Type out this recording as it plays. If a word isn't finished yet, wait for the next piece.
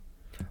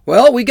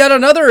Well, we got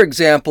another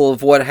example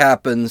of what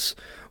happens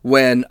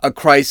when a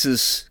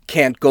crisis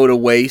can't go to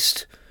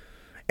waste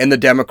and the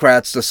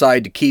Democrats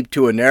decide to keep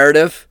to a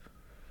narrative,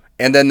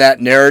 and then that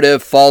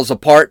narrative falls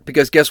apart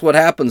because guess what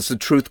happens? The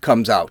truth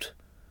comes out.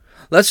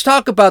 Let's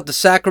talk about the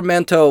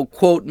Sacramento,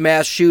 quote,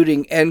 mass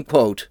shooting, end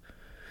quote,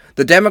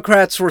 the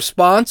Democrats'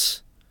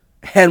 response,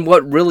 and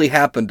what really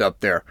happened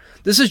up there.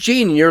 This is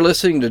Gene, and you're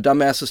listening to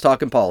Dumbasses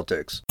Talking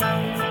Politics.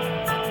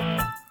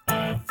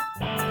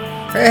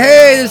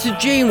 Hey, this is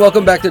Gene.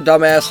 Welcome back to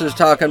Dumbasses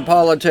Talking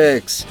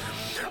Politics.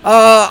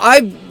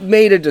 I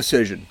made a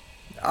decision.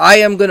 I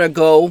am going to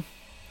go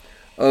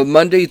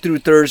Monday through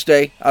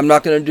Thursday. I'm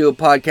not going to do a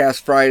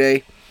podcast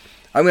Friday.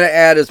 I'm going to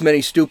add as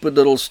many stupid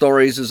little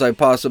stories as I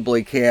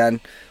possibly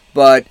can.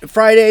 But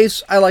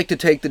Fridays, I like to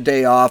take the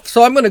day off.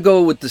 So I'm going to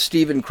go with the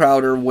Steven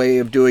Crowder way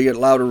of doing it,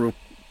 Louder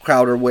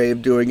Crowder way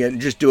of doing it, and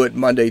just do it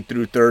Monday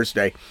through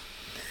Thursday.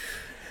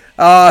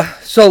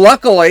 So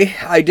luckily,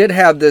 I did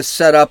have this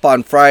set up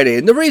on Friday.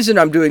 And the reason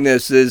I'm doing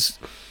this is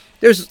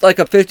there's like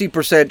a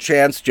 50%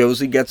 chance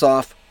Josie gets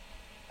off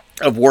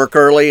of work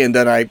early and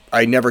then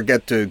I never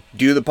get to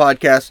do the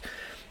podcast.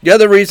 The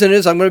other reason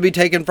is I'm going to be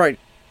taking Friday.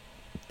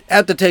 I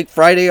have to take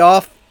Friday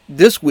off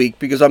this week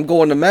because I'm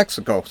going to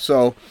Mexico.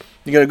 So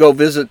you're going to go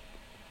visit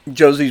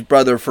Josie's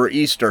brother for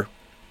Easter.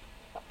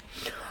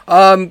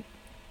 One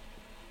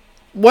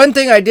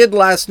thing I did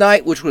last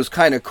night, which was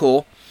kind of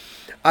cool,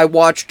 I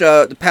watched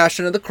The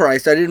Passion of the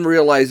Christ. I didn't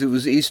realize it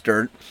was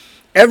Easter.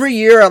 Every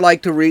year I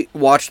like to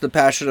watch The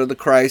Passion of the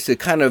Christ. It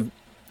kind of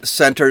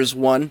centers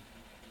one.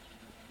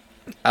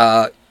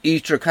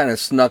 Easter kind of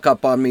snuck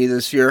up on me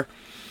this year.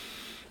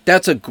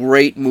 That's a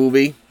great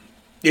movie.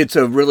 It's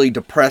a really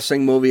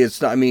depressing movie.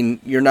 It's not, I mean,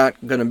 you're not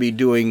going to be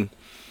doing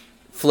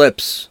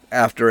flips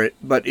after it,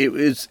 but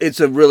it's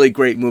a really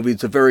great movie.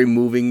 It's a very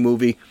moving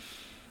movie.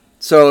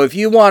 So if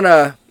you want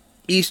a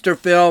Easter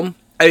film,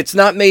 it's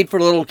not made for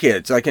little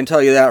kids, I can tell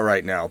you that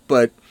right now.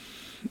 But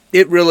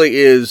it really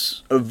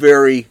is a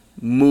very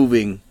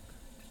moving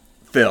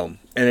film.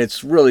 And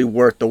it's really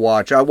worth the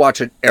watch. I watch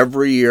it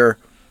every year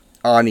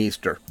on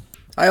Easter.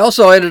 I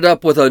also ended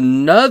up with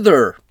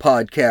another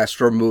podcast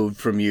removed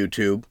from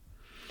YouTube.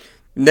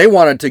 And they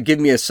wanted to give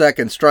me a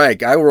second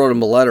strike. I wrote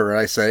them a letter and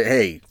I said,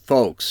 hey,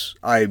 folks,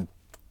 I'm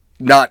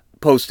not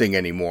posting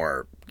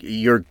anymore.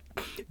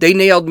 They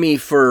nailed me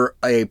for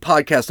a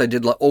podcast I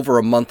did over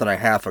a month and a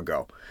half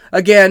ago.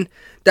 Again,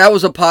 that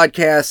was a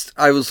podcast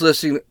I was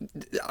listening.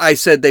 I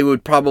said they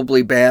would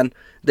probably ban.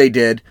 They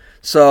did.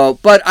 So,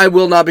 but I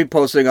will not be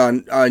posting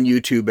on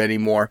YouTube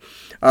anymore.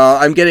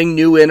 I'm getting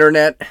new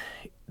internet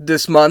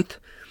this month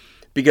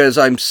because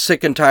I'm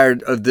sick and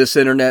tired of this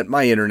internet.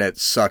 My internet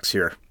sucks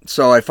here.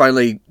 So I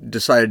finally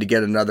decided to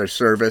get another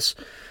service.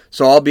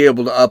 So I'll be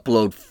able to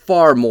upload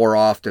far more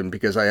often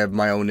because I have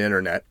my own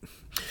internet.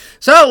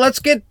 So let's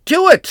get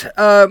to it.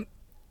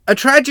 A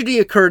tragedy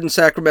occurred in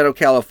Sacramento,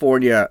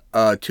 California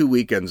 2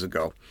 weekends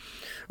ago.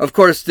 Of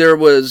course, there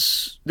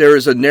is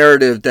a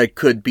narrative that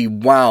could be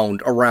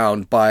wound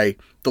around by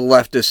the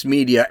leftist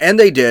media, and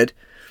they did.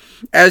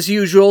 As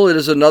usual, it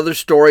is another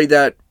story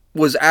that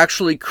was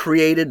actually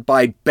created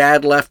by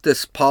bad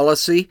leftist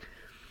policy,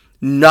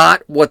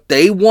 not what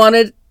they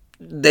wanted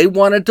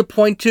to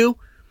point to.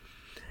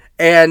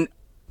 And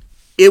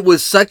it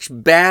was such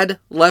bad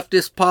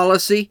leftist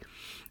policy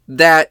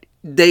that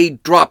they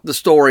dropped the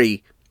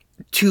story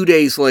 2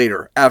 days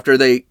later after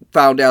they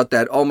found out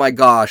that, oh my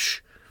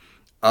gosh,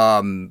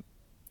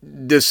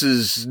 this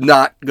is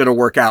not going to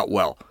work out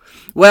well.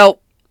 Well,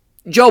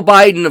 Joe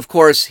Biden, of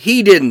course,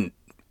 he didn't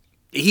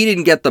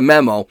get the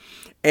memo.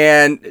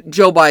 And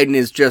Joe Biden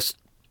is just,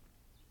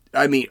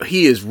 I mean,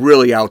 he is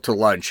really out to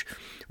lunch.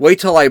 Wait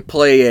till I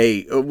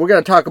play we're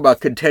going to talk about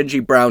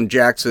Ketanji Brown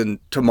Jackson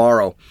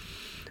tomorrow.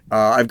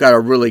 I've got a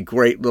really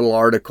great little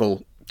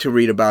article to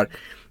read about.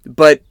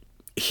 But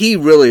he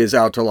really is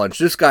out to lunch.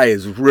 This guy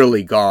is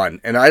really gone.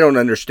 And I don't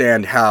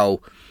understand how,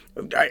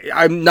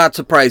 I'm not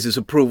surprised his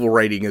approval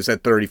rating is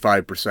at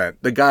 35%.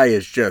 The guy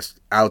is just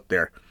out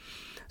there.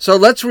 So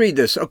let's read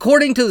this.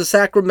 According to the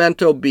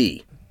Sacramento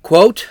Bee,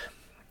 quote,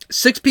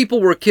 6 people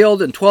were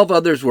killed and 12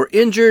 others were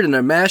injured in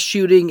a mass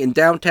shooting in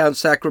downtown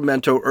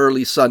Sacramento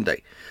early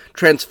Sunday,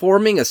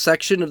 transforming a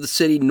section of the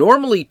city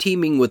normally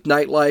teeming with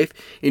nightlife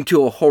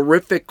into a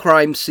horrific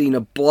crime scene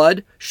of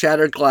blood,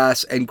 shattered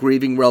glass, and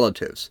grieving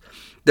relatives.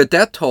 The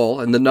death toll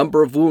and the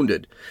number of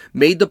wounded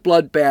made the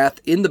bloodbath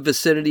in the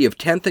vicinity of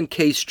 10th and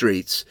K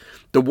Streets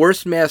the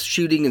worst mass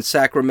shooting in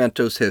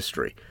Sacramento's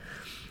history.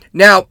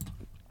 Now,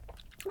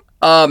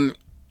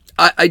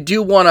 I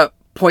do want to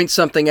point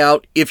something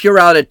out. If you're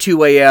out at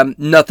 2 a.m.,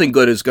 nothing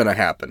good is going to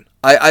happen.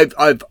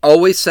 I've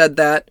always said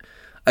that.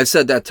 I've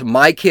said that to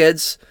my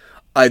kids.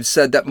 I've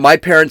said that. My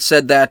parents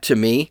said that to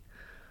me.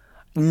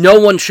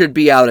 No one should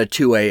be out at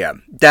 2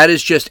 a.m. That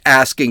is just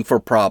asking for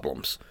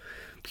problems.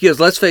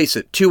 Because let's face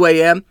it, 2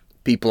 a.m.,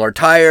 people are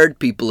tired.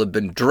 People have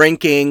been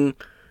drinking.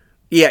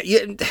 Yeah.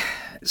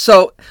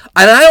 So,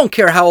 and I don't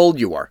care how old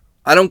you are.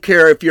 I don't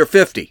care if you're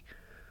 50.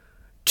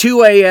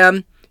 2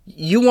 a.m.,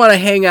 you want to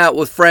hang out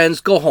with friends,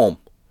 go home.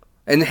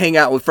 and hang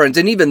out with friends.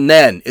 And even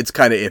then, it's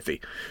kind of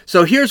iffy.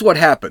 So here's what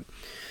happened.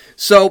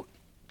 So,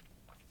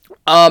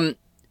 again,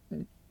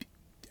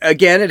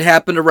 it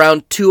happened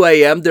around 2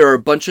 a.m. There are a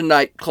bunch of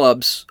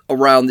nightclubs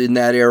around in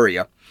that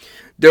area.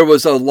 There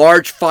was a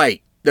large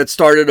fight that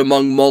started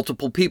among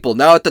multiple people.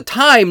 Now, at the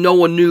time, no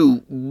one knew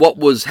what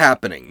was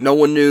happening. No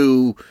one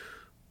knew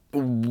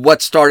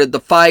what started the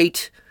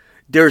fight.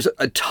 There's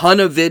a ton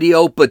of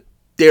video, but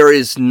there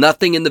is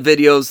nothing in the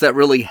videos that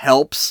really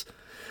helps.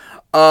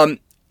 And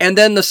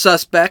then the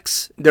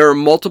suspects. There are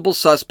multiple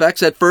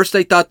suspects. At first,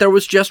 they thought there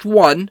was just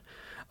one.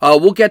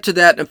 We'll get to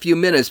that in a few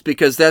minutes,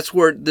 because that's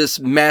where this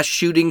mass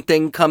shooting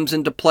thing comes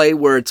into play,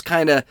 where it's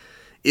kind of,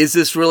 is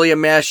this really a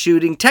mass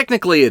shooting?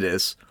 Technically, it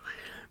is.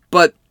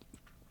 But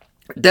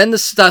then the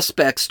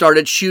suspects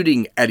started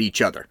shooting at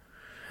each other.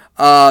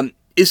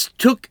 It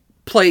took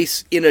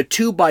place in a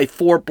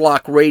 2x4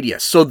 block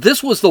radius. So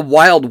this was the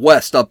Wild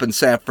West up in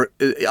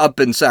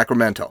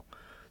Sacramento.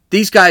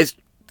 These guys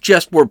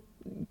just were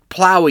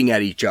plowing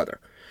at each other.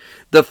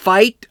 The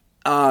fight,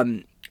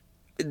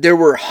 there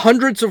were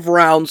hundreds of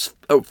rounds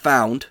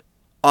found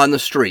on the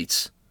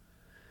streets.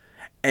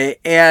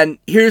 And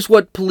here's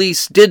what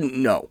police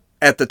didn't know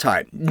at the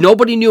time.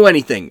 Nobody knew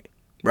anything,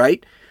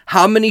 right?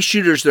 How many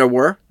shooters there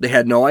were, they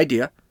had no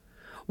idea.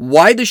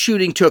 Why the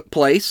shooting took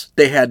place,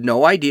 they had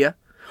no idea.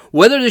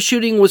 Whether the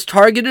shooting was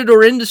targeted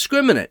or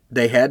indiscriminate,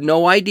 they had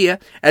no idea.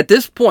 At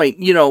this point,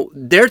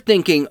 they're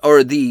thinking,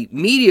 or the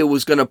media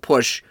was going to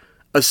push,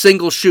 a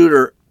single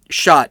shooter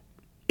shot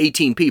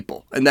 18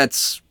 people. And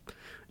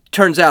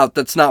turns out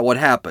that's not what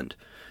happened.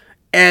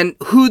 And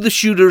who the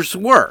shooters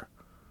were.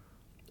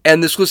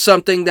 And this was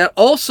something that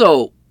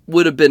also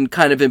would have been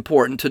kind of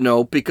important to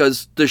know,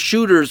 because the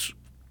shooters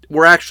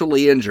were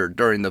actually injured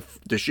during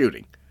the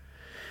shooting.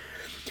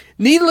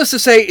 Needless to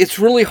say, it's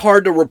really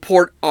hard to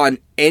report on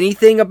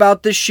anything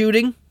about this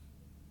shooting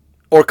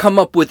or come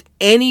up with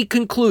any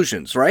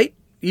conclusions, right?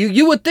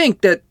 You would think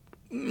that,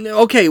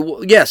 okay,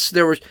 well, yes,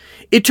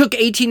 it took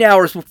 18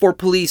 hours before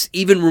police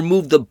even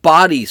removed the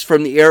bodies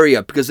from the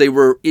area, because they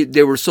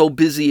were so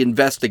busy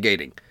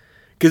investigating,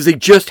 because they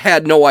just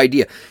had no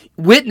idea.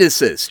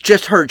 Witnesses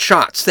just heard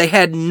shots. They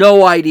had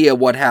no idea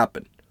what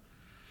happened.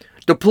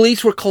 The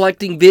police were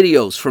collecting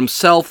videos from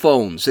cell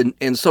phones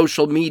and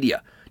social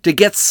media to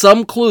get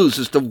some clues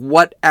as to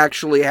what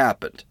actually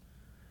happened.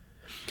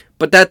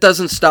 But that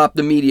doesn't stop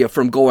the media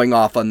from going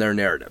off on their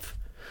narrative.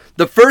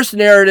 The first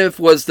narrative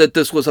was that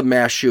this was a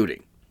mass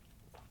shooting.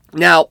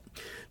 Now,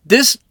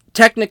 this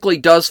technically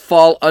does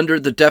fall under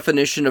the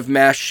definition of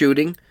mass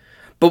shooting,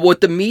 but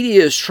what the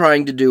media is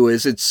trying to do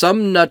is, it's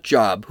some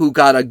nutjob who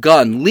got a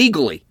gun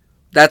legally.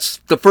 That's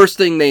the first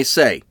thing they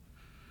say.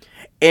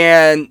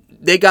 And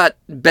they got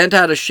bent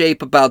out of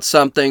shape about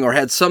something, or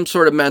had some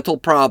sort of mental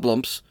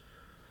problems.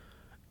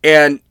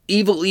 And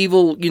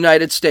evil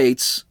United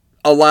States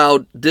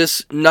allowed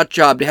this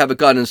nutjob to have a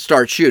gun and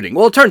start shooting.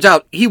 Well, it turns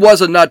out he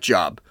was a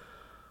nutjob.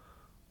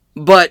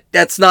 But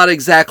that's not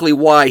exactly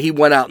why he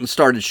went out and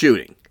started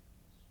shooting.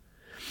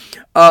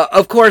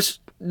 Of course,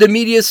 the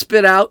media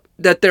spit out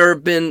that there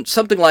have been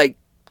something like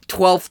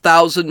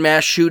 12,000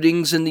 mass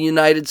shootings in the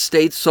United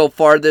States so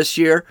far this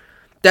year.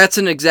 That's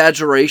an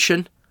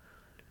exaggeration.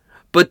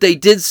 But they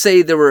did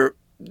say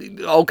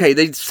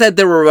they said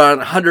there were around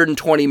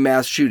 120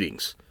 mass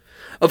shootings.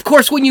 Of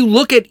course, when you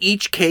look at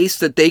each case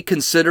that they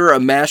consider a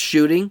mass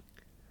shooting,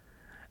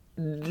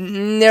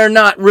 they're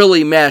not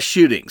really mass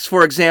shootings.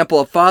 For example,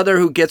 a father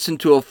who gets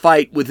into a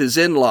fight with his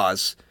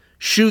in-laws,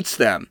 shoots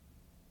them,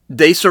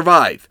 they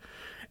survive,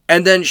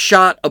 and then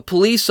shot a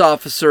police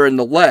officer in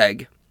the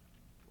leg.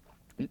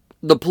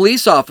 The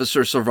police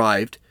officer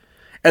survived,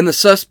 and the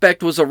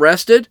suspect was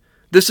arrested.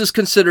 This is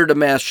considered a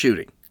mass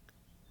shooting.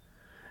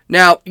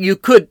 Now, you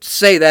could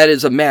say that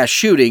is a mass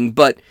shooting,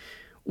 but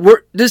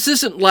this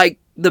isn't like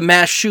the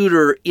mass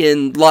shooter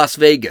in Las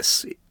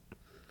Vegas.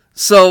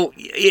 So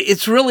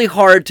it's really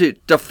hard to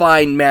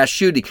define mass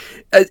shooting.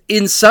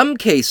 In some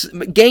cases,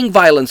 gang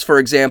violence, for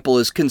example,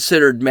 is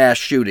considered mass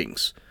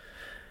shootings.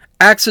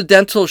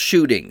 Accidental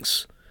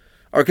shootings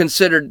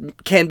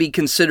can be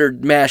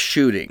considered mass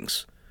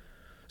shootings.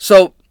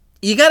 So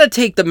you got to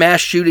take the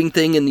mass shooting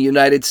thing in the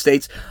United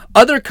States.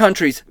 Other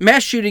countries,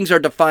 mass shootings are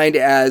defined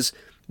as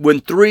when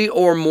 3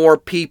 or more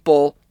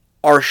people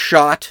are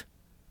shot,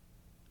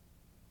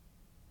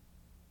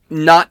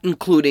 not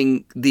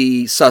including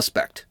the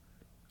suspect.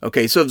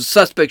 Okay, so if the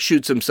suspect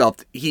shoots himself,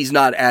 he's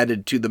not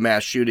added to the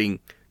mass shooting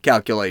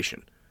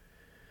calculation.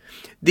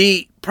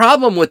 The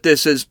problem with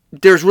this is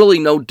there's really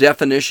no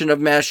definition of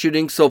mass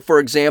shooting. So, for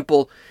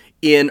example,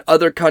 in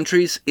other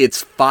countries,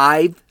 it's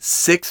 5,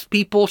 6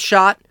 people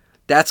shot.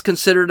 That's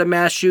considered a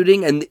mass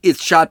shooting. And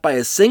it's shot by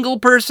a single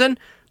person.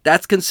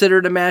 That's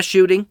considered a mass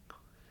shooting.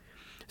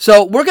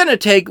 So we're going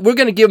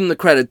to give them the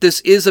credit.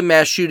 This is a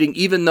mass shooting,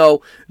 even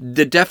though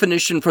the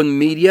definition from the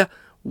media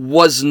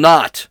was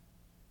not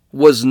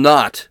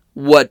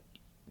what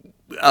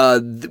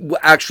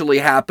actually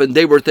happened.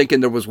 They were thinking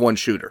there was one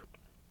shooter.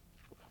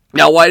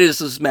 Now, why does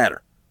this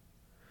matter?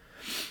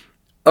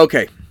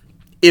 Okay,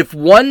 if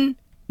one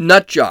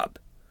nut job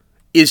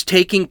is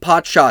taking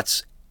pot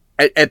shots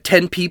at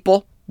 10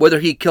 people, whether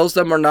he kills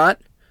them or not,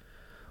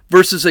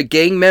 versus a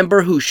gang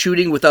member who's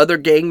shooting with other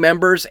gang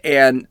members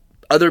and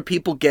other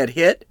people get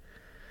hit,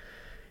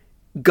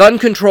 gun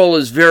control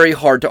is very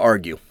hard to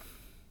argue.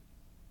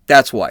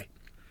 That's why.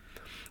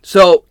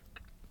 So,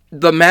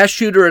 the mass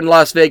shooter in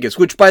Las Vegas,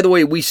 which, by the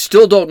way, we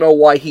still don't know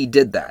why he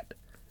did that.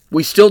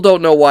 We still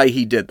don't know why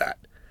he did that.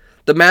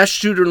 The mass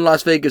shooter in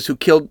Las Vegas who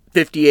killed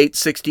 58,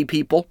 60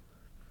 people,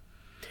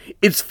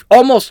 it's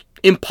almost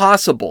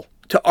impossible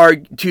to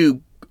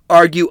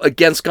argue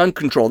against gun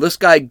control. This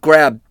guy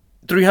grabbed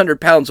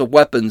 300 pounds of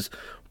weapons,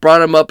 brought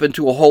them up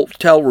into a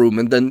hotel room,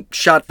 and then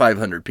shot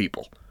 500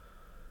 people.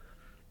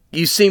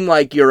 You seem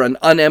like you're an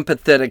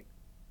unempathetic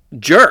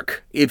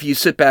jerk if you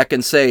sit back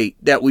and say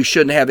that we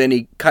shouldn't have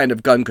any kind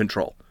of gun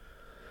control.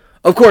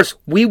 Of course,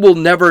 we will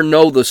never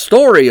know the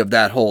story of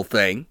that whole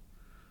thing.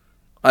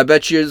 I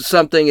bet you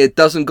something, it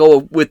doesn't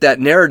go with that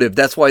narrative.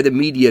 That's why the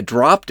media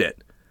dropped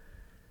it.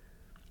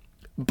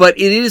 But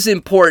it is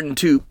important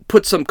to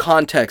put some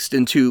context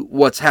into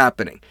what's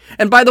happening.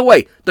 And by the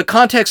way, the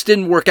context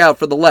didn't work out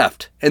for the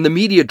left, and the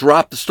media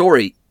dropped the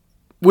story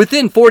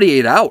within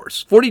 48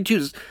 hours.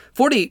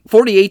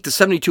 48 to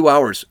 72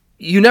 hours.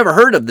 You never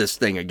heard of this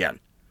thing again.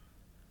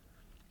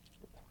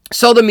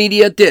 So the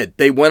media did.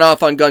 They went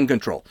off on gun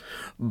control.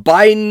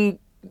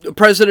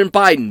 President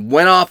Biden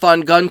went off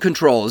on gun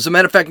control. As a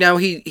matter of fact, now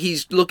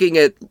he's looking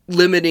at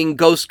limiting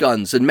ghost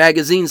guns and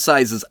magazine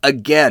sizes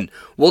again.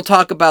 We'll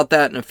talk about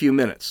that in a few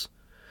minutes.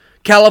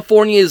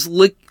 California is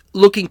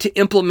looking to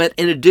implement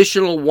an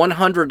additional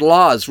 100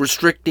 laws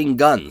restricting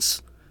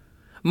guns.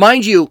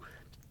 Mind you,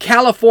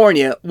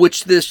 California, where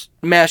this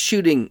mass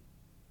shooting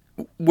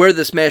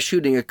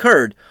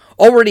occurred,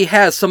 already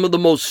has some of the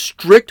most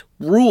strict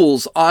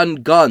rules on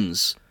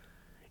guns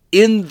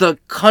in the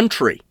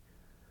country.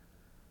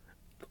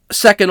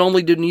 Second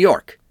only to New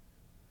York.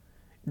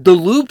 The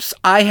hoops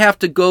I have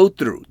to go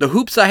through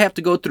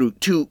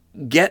to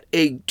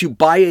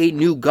buy a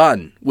new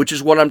gun, which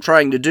is what I'm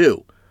trying to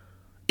do,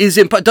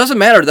 it doesn't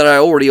matter that I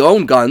already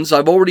own guns.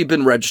 I've already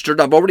been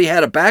registered. I've already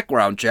had a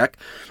background check.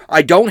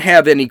 I don't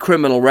have any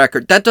criminal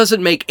record. That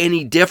doesn't make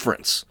any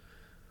difference.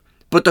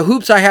 But the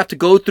hoops I have to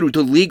go through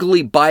to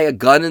legally buy a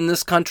gun in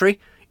this country,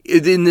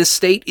 in this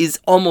state, is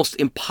almost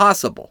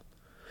impossible.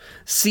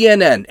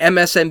 CNN,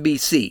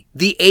 MSNBC,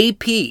 the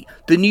AP,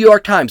 the New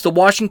York Times, the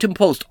Washington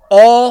Post,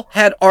 all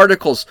had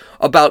articles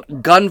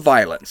about gun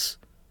violence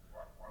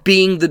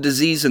being the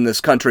disease in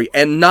this country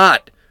and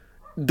not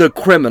the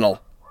criminal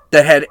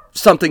that had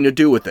something to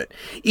do with it.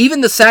 Even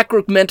the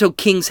Sacramento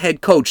Kings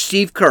head coach,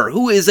 Steve Kerr,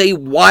 who is a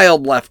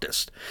wild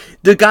leftist,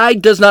 the guy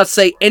does not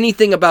say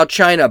anything about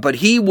China, but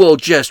he will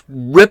just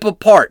rip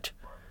apart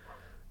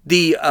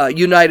the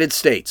United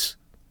States.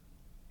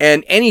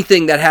 And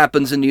anything that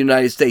happens in the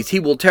United States, he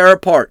will tear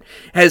apart,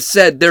 has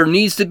said there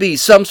needs to be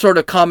some sort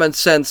of common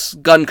sense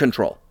gun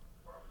control.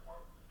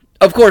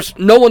 Of course,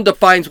 no one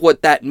defines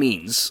what that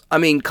means. I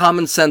mean,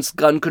 common sense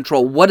gun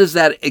control, what does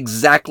that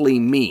exactly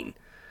mean?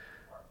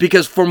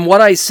 Because from what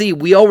I see,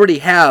 we already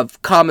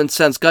have common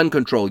sense gun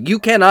control. You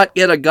cannot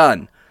get a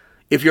gun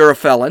if you're a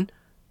felon.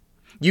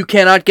 You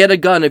cannot get a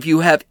gun if you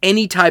have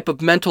any type of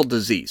mental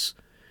disease.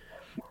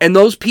 And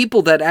those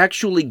people that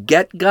actually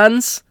get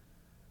guns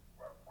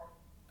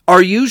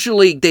are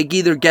usually, they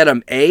either get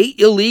them A,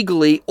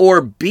 illegally,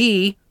 or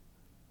B,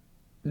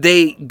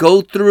 they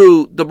go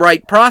through the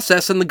right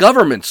process and the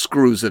government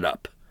screws it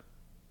up.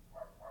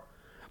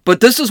 But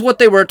this is what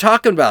they were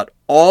talking about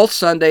all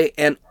Sunday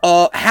and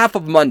half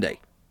of Monday.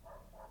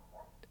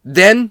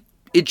 Then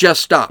it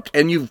just stopped.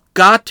 And you've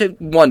got to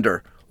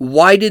wonder,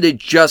 why did it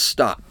just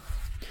stop?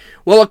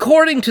 Well,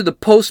 according to the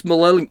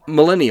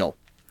Post-Millennial,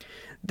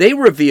 they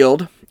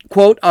revealed,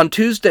 quote, on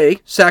Tuesday,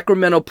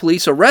 Sacramento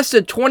police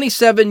arrested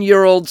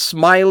 27-year-old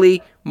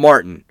Smiley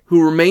Martin,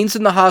 who remains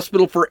in the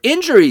hospital for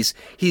injuries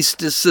he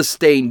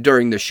sustained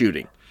during the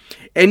shooting.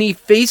 And he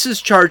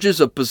faces charges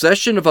of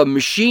possession of a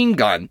machine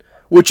gun,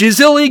 which is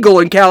illegal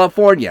in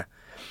California,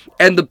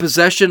 and the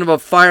possession of a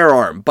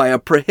firearm by a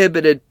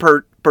prohibited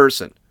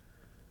person.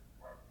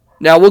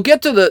 Now, we'll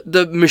get to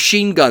the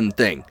machine gun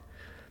thing,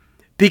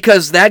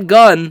 because that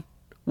gun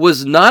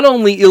was not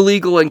only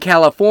illegal in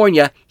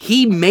California,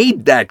 he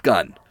made that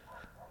gun.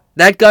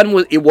 That gun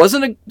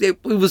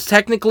was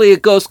technically a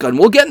ghost gun.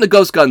 We'll get into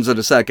ghost guns in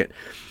a second.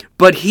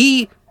 But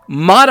he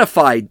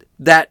modified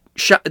that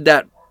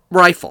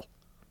rifle.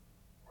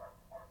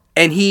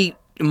 And he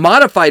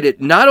modified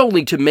it not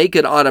only to make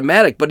it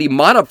automatic, but he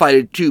modified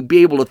it to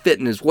be able to fit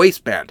in his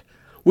waistband,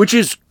 which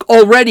is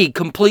already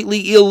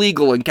completely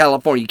illegal in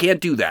California. You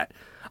can't do that.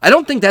 I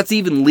don't think that's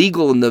even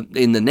legal in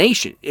the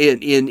nation,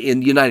 in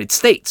the United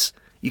States.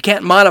 You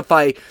can't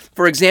modify,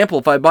 for example,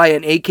 if I buy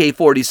an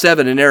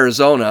AK-47 in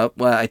Arizona,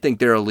 well, I think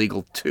they're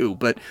illegal too,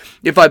 but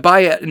if I buy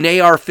an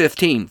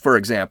AR-15, for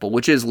example,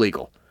 which is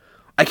legal,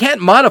 I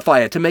can't modify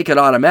it to make it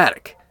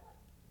automatic.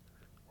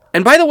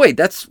 And by the way,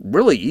 that's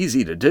really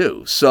easy to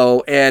do,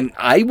 and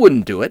I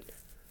wouldn't do it.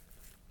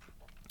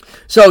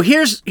 So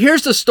here's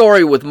the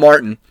story with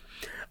Martin.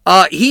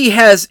 He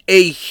has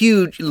a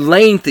huge,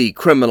 lengthy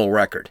criminal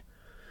record.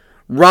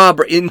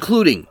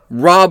 Including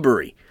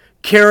robbery,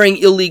 carrying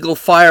illegal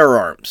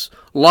firearms,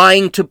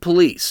 lying to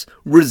police,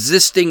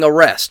 resisting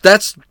arrest.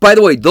 By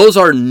the way, those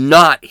are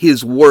not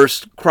his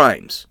worst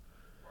crimes.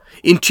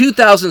 In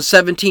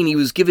 2017, he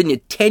was given a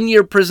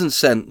 10-year prison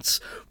sentence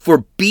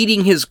for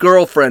beating his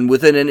girlfriend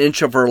within an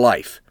inch of her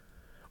life.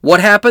 What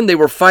happened? They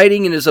were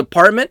fighting in his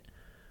apartment.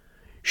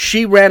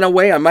 She ran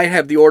away. I might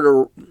have the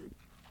order.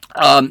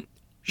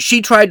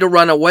 She tried to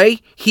run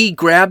away. He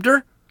grabbed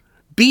her,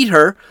 beat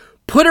her,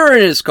 put her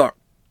in his car,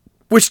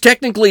 which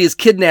technically is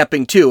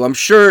kidnapping too. I'm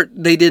sure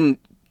they didn't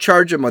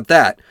charge him with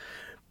that.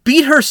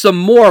 Beat her some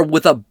more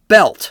with a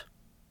belt,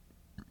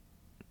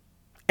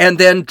 and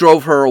then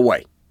drove her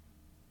away.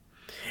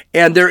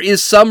 And there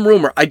is some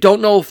rumor. I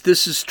don't know if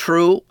this is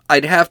true.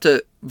 I'd have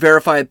to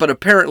verify it, but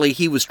apparently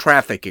he was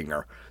trafficking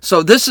her.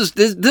 So this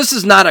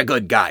is not a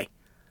good guy.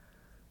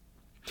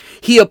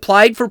 He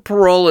applied for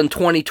parole in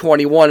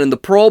 2021, and the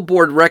parole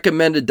board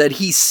recommended that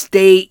he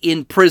stay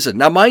in prison.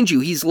 Now, mind you,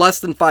 he's less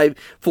than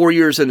 4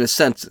 years in his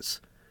sentence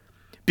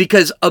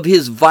because of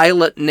his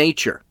violent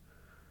nature.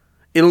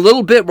 In a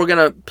little bit, we're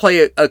going to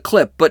play a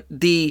clip, but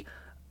the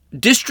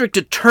district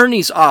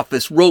attorney's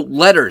office wrote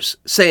letters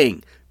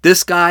saying,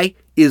 this guy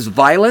is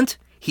violent,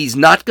 he's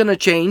not going to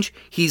change,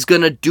 he's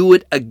going to do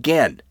it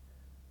again.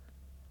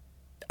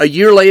 A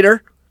year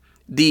later,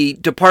 the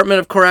Department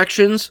of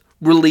Corrections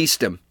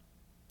released him.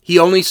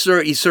 He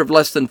served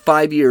less than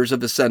 5 years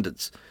of his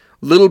sentence.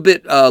 A little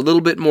bit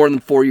more than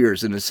 4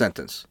 years in his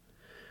sentence.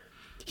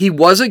 He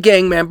was a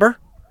gang member,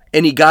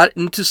 and he got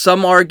into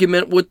some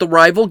argument with the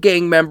rival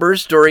gang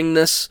members during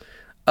this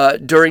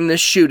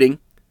shooting,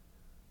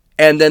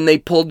 and then they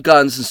pulled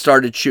guns and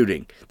started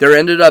shooting. There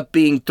ended up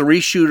being 3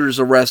 shooters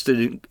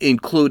arrested,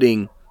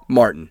 including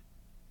Martin.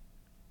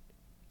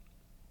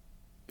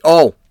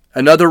 Oh,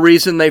 another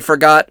reason they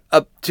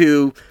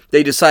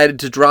decided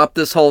to drop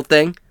this whole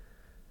thing.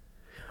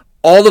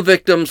 All the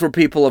victims were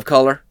people of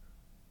color.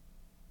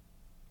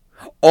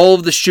 All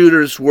of the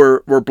shooters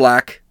were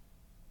black.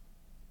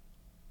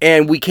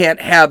 And we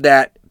can't have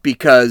that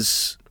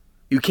because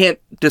you can't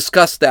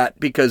discuss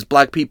that because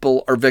black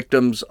people are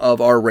victims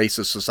of our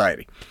racist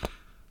society.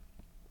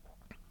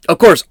 Of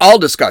course, I'll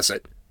discuss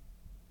it.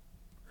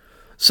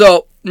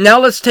 So now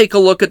let's take a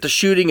look at the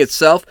shooting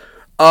itself.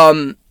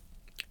 Like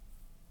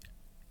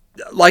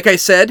I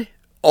said,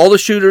 all the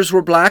shooters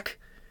were black.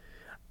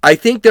 I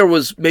think there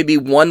was maybe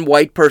one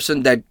white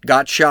person that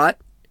got shot.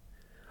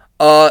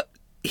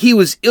 He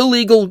was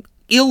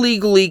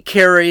illegally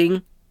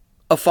carrying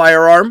a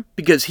firearm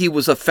because he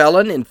was a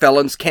felon, and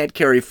felons can't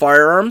carry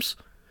firearms.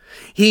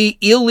 He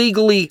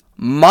illegally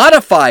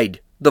modified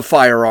the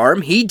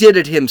firearm. He did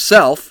it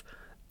himself.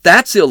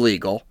 That's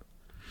illegal.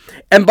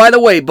 And by the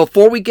way,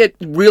 before we get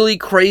really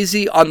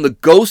crazy on the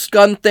ghost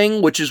gun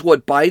thing, which is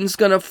what Biden's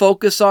going to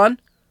focus on,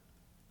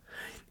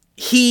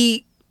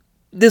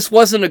 this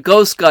wasn't a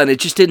ghost gun. It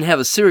just didn't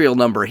have a serial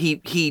number.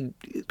 He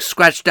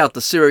scratched out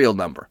the serial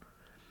number.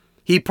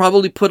 He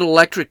probably put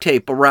electric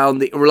tape around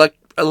the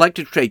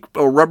electric tape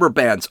or rubber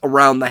bands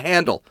around the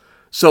handle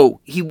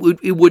so he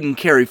wouldn't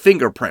carry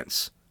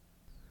fingerprints.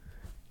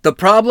 The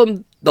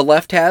problem the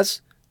left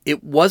has,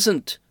 it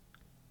wasn't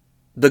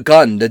the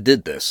gun that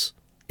did this.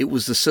 It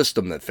was the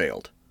system that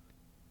failed.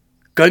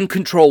 Gun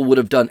control would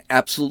have done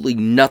absolutely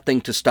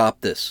nothing to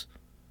stop this.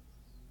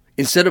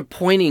 Instead of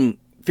pointing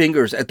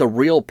fingers at the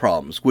real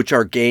problems, which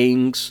are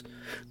gangs,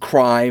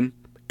 crime,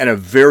 and a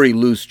very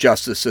loose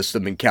justice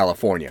system in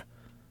California,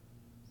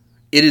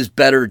 it is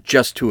better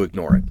just to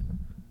ignore it.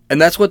 And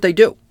that's what they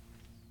do.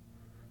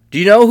 Do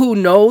you know who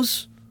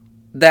knows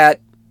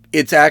that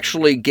it's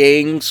actually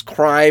gangs,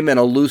 crime, and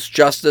a loose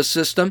justice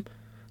system?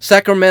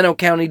 Sacramento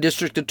County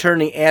District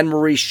Attorney Anne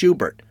Marie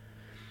Schubert.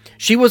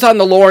 She was on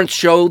the Lawrence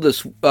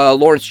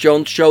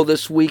Jones show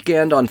this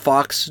weekend on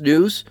Fox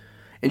News,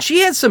 and she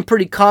had some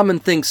pretty common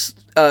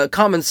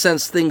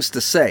sense things to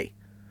say.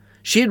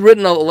 She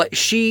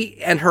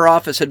and her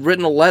office had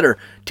written a letter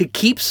to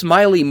keep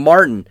Smiley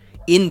Martin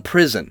in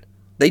prison.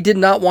 They did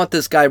not want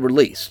this guy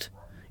released.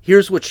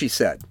 Here's what she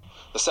said.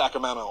 The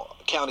Sacramento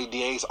County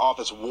DA's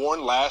office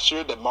warned last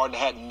year that Martin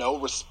had no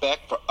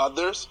respect for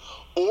others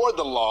or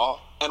the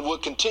law and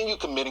would continue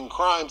committing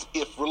crimes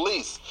if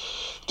released.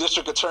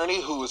 District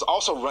Attorney, who is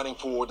also running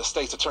for the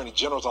state's Attorney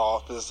General's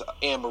office,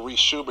 Anne Marie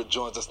Schubert,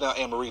 joins us now.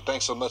 Anne Marie,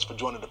 thanks so much for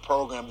joining the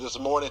program this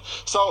morning.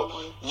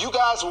 So you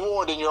guys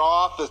warned in your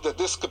office that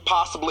this could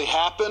possibly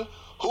happen.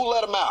 Who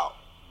let him out?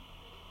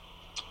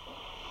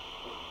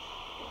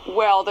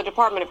 Well, the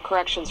Department of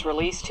Corrections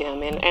released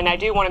him, and I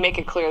do want to make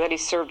it clear that he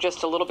served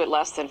just a little bit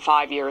less than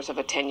 5 years of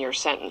a 10-year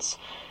sentence.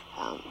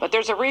 But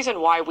there's a reason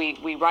why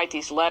we write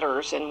these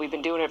letters, and we've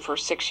been doing it for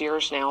 6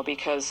 years now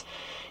because,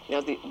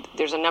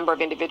 there's a number of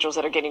individuals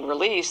that are getting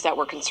released that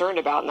we're concerned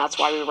about, and that's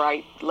why we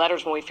write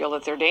letters when we feel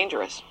that they're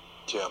dangerous.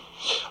 Yeah.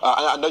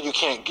 I know you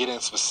can't get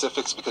in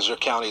specifics because your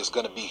county is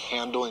going to be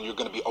handling, you're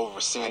going to be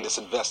overseeing this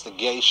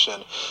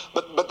investigation.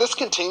 But this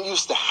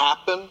continues to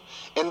happen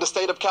in the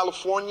state of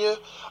California.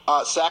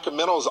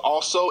 Sacramento is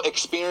also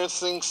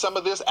experiencing some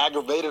of this.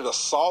 Aggravated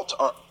assault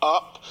are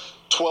up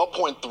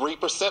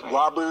 12.3%.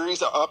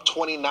 Robberies are up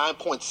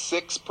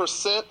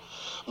 29.6%.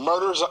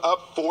 Murders are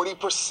up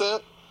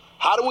 40%.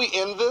 How do we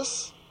end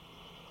this?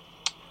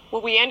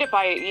 Well, we end it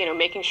by,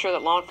 making sure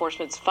that law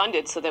enforcement's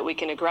funded so that we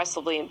can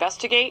aggressively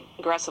investigate,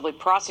 aggressively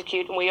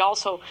prosecute, and we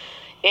also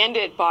end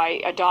it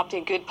by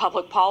adopting good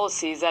public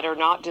policies that are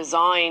not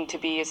designed to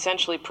be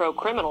essentially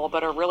pro-criminal,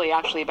 but are really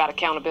actually about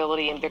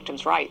accountability and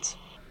victims' rights.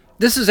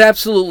 This is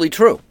absolutely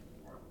true.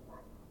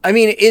 I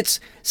mean, this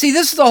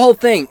is the whole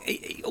thing.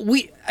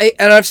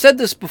 And I've said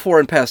this before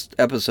in past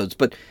episodes,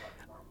 but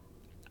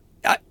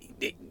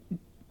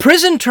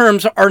prison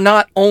terms are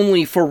not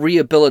only for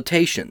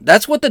rehabilitation.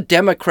 That's what the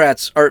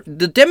Democrats are.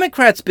 The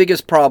Democrats'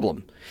 biggest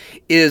problem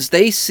is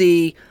they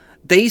see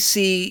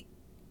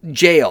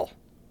jail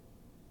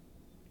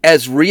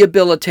as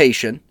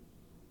rehabilitation,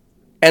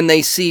 and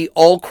they see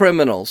all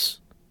criminals,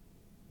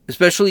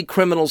 especially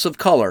criminals of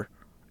color,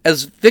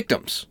 as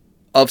victims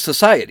of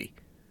society.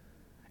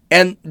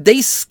 And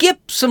they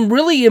skip some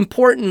really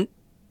important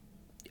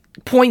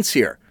points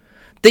here.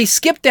 They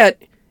skip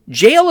that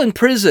jail and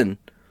prison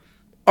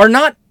are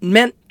not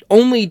meant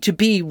only to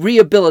be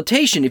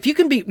rehabilitation. If you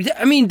can be,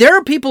 there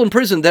are people in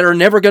prison that are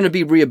never going to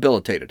be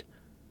rehabilitated.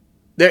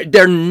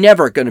 They're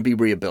never going to be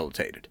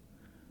rehabilitated.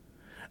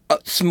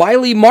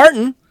 Smiley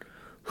Martin,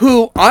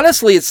 who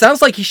honestly, it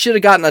sounds like he should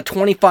have gotten a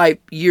 25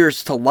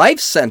 years to life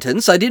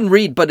sentence. I didn't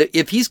read, but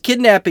if he's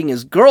kidnapping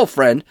his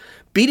girlfriend,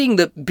 beating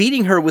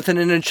her within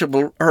an inch of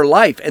her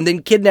life, and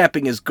then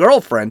kidnapping his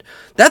girlfriend,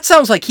 that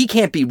sounds like he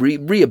can't be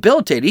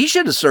rehabilitated. He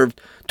should have served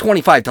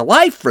 25 to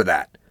life for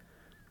that.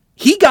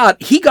 He got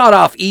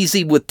off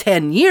easy with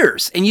 10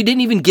 years, and you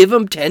didn't even give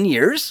him 10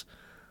 years?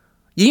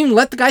 You didn't even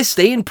let the guy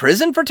stay in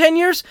prison for 10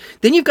 years?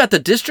 Then you've got the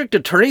district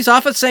attorney's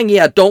office saying,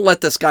 yeah, don't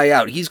let this guy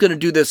out. He's going to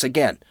do this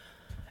again.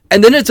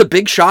 And then it's a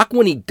big shock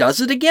when he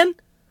does it again?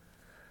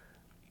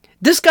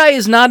 This guy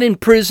is not in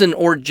prison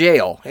or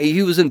jail.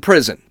 He was in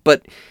prison,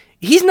 but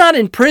he's not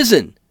in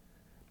prison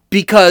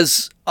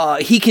because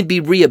he can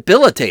be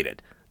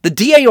rehabilitated. The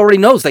DA already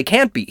knows they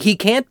can't be. He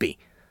can't be.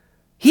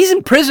 He's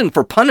in prison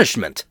for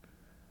punishment.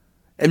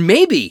 And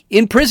maybe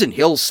in prison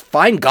he'll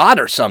find God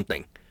or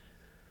something.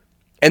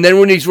 And then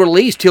when he's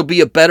released, he'll be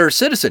a better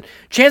citizen.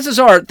 Chances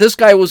are this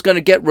guy was going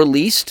to get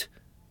released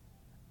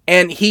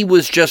and he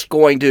was just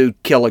going to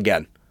kill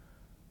again.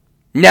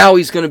 Now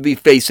he's going to be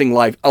facing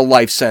a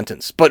life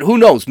sentence. But who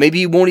knows? Maybe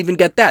he won't even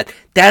get that.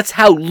 That's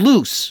how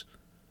loose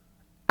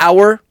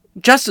our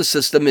justice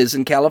system is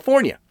in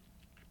California.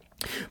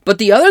 But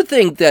the other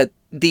thing that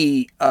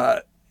the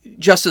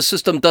justice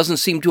system doesn't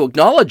seem to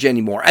acknowledge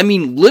anymore,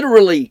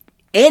 literally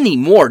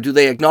anymore do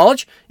they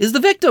acknowledge, is the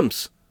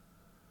victims.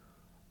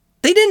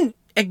 They didn't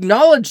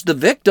acknowledge the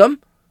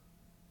victim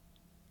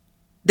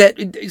that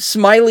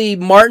Smiley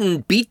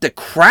Martin beat the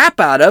crap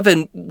out of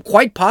and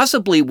quite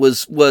possibly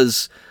was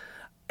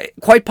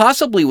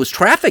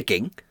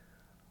trafficking.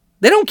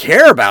 They don't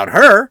care about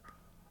her.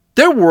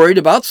 They're worried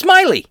about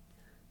Smiley.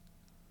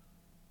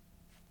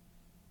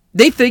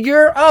 They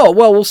figure,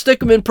 we'll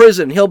stick him in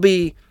prison. He'll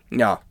be...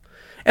 No.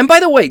 And by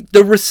the way,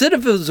 the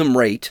recidivism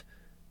rate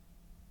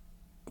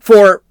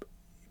for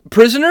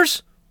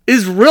prisoners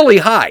is really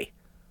high.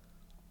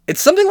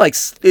 It's something like,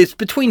 it's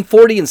between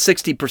 40 and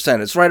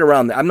 60%. It's right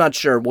around there. I'm not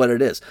sure what it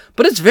is.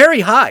 But it's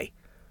very high.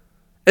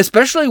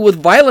 Especially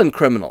with violent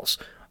criminals.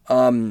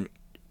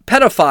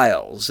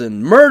 Pedophiles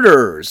and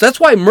murderers. That's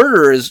why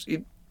murder is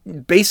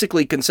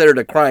basically considered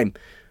a crime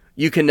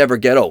you can never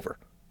get over.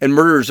 And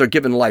murderers are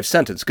given a life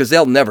sentence because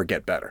they'll never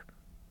get better.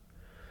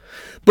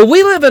 But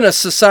we live in a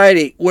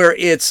society where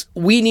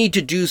we need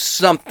to do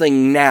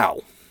something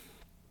now.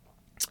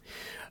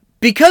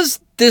 Because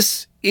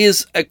this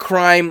is a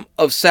crime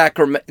in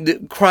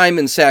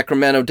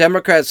Sacramento,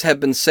 Democrats have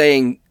been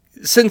saying,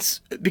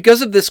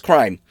 because of this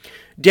crime,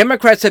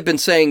 Democrats have been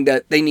saying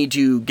that they need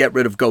to get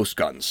rid of ghost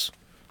guns.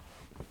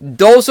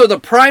 Those are the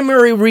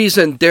primary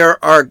reason there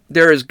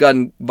is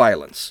gun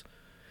violence.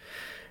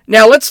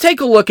 Now let's take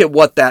a look at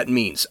what that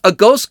means. A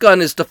ghost gun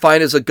is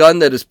defined as a gun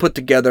that is put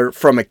together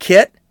from a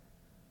kit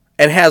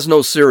and has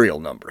no serial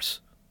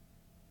numbers.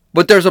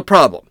 But there's a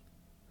problem.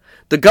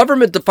 The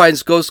government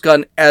defines ghost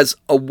gun as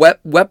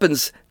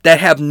weapons that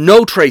have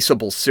no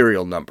traceable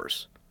serial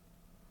numbers.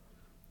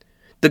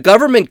 The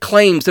government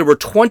claims there were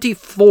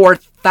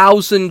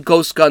 24,000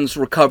 ghost guns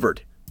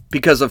recovered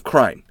because of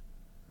crime.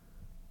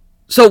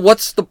 So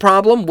what's the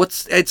problem?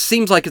 It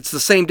seems like it's the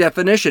same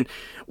definition.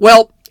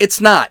 Well,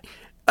 it's not.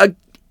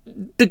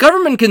 The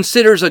government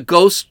considers a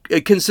ghost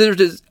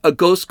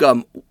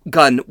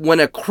gun when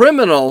a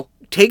criminal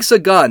takes a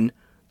gun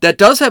that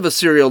does have a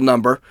serial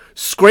number,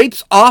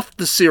 scrapes off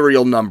the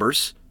serial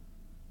numbers,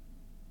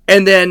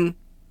 and then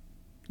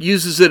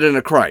uses it in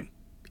a crime.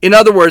 In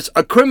other words,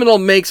 a criminal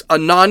makes a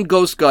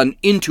non-ghost gun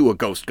into a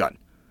ghost gun.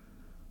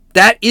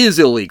 That is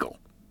illegal.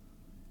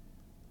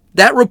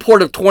 That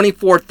report of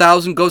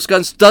 24,000 ghost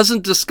guns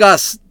doesn't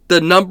discuss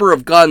the number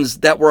of guns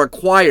that were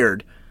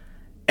acquired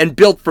and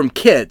built from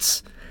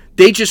kits.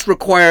 They just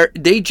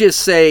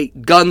say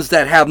guns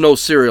that have no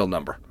serial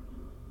number.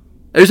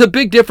 There's a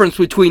big difference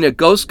between a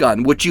ghost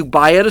gun, which you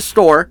buy at a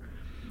store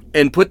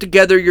and put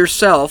together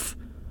yourself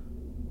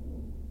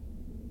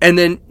and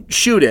then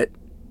shoot it,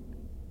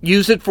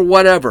 use it for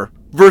whatever,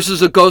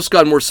 versus a ghost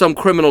gun where some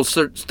criminal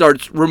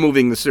starts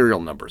removing the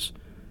serial numbers.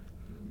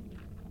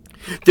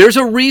 There's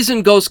a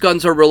reason ghost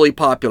guns are really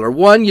popular.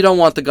 One, you don't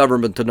want the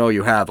government to know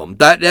you have them.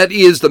 That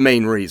is the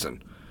main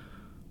reason.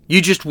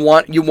 You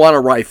want a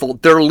rifle.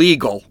 They're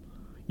legal.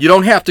 You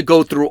don't have to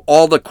go through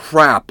all the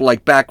crap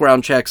like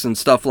background checks and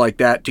stuff like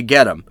that to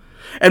get them.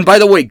 And by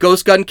the way,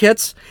 ghost gun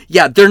kits,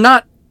 yeah, they're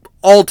not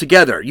all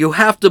together. You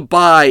have to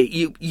buy,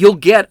 you'll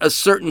get a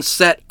certain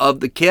set of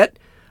the kit,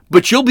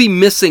 but you'll be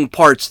missing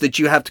parts that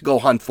you have to go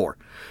hunt for.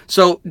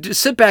 So to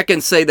sit back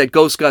and say that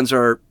ghost guns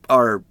are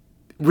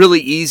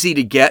really easy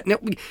to get.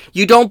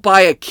 You don't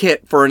buy a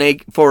kit for an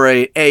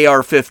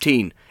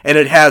AR-15 and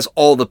it has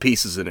all the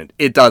pieces in it.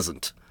 It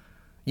doesn't.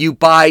 You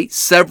buy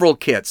several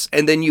kits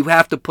and then you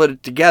have to put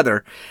it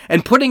together.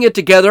 And putting it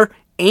together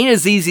ain't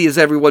as easy as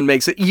everyone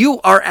makes it.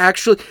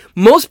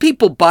 Most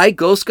people buy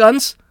ghost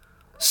guns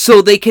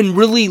so they can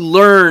really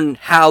learn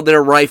how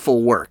their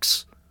rifle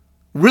works.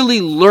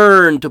 Really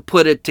learn to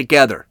put it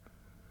together.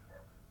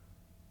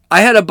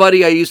 I had a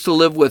buddy I used to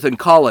live with in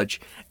college,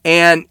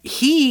 and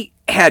he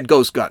had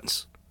ghost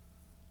guns.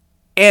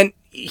 And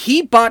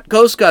he bought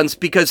ghost guns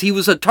because he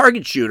was a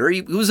target shooter.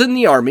 He was in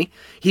the Army.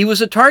 He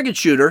was a target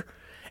shooter,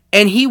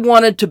 and he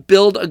wanted to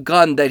build a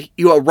gun a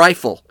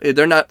rifle.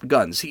 They're not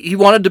guns. He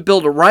wanted to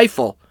build a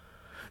rifle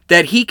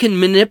that he can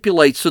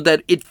manipulate so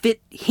that it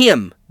fit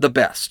him the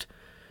best.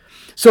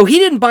 So he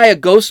didn't buy a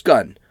ghost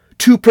gun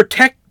to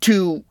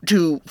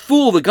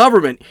fool the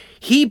government.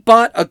 He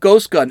bought a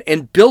ghost gun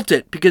and built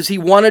it because he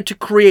wanted to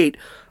create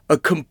a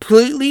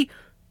completely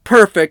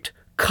perfect,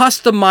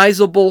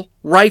 customizable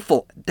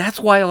rifle. That's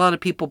why a lot of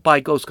people buy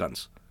ghost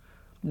guns,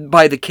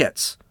 buy the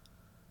kits.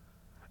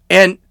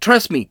 And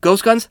trust me,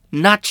 ghost guns,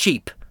 not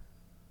cheap.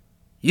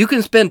 You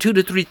can spend $2,000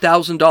 to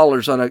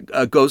 $3,000 on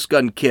a ghost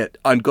gun kit,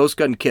 on ghost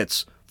gun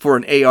kits for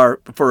an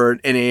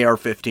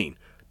AR-15.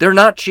 They're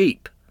not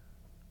cheap.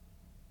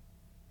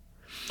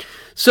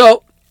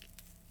 So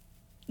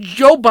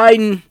Joe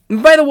Biden,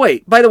 by the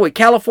way,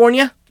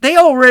 California, they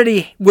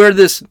already, where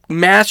this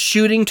mass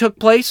shooting took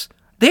place,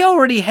 they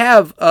already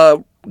have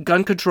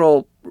gun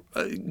control,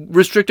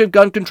 restrictive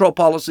gun control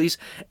policies,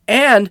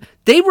 and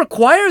they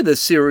require the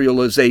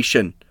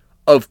serialization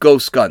of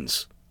ghost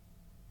guns.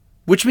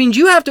 Which means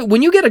you have to,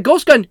 when you get a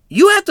ghost gun,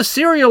 you have to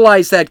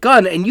serialize that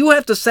gun and you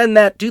have to send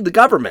that to the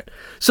government.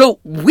 So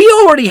we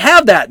already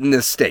have that in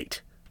this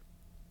state.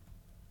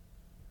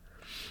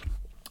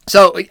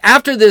 So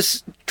after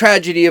this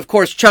tragedy, of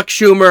course, Chuck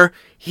Schumer,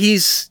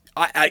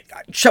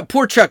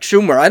 poor Chuck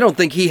Schumer, I don't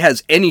think he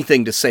has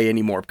anything to say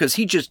anymore because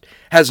he just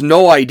has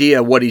no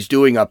idea what he's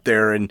doing up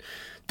there and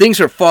things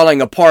are falling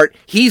apart.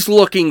 He's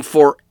looking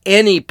for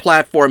any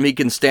platform he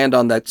can stand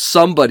on that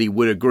somebody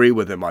would agree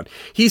with him on.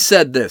 He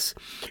said this: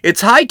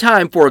 "It's high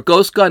time for a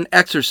ghost gun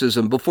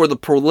exorcism before the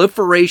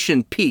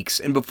proliferation peaks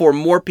and before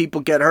more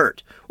people get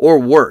hurt, or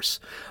worse.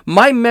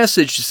 My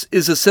message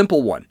is a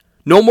simple one.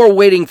 No more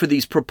waiting for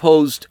these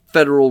proposed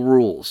federal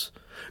rules.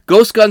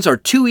 Ghost guns are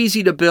too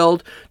easy to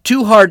build,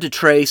 too hard to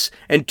trace,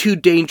 and too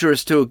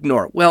dangerous to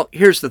ignore." Well,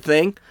 here's the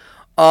thing.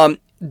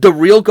 The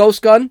real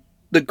ghost gun,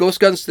 the ghost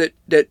guns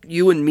that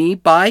you and me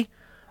buy,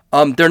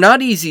 they're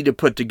not easy to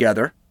put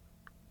together.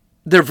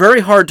 They're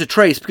very hard to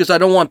trace because I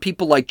don't want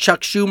people like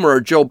Chuck Schumer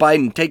or Joe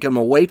Biden taking them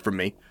away from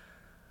me.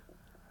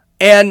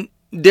 And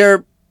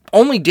they're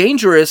only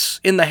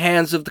dangerous in the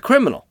hands of the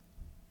criminal.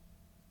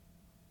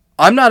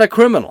 I'm not a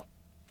criminal.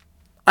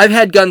 I've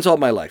had guns all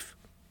my life.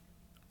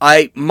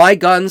 My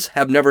guns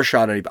have never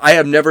shot anybody.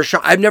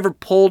 I've never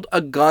pulled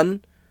a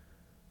gun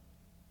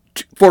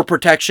for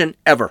protection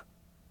ever.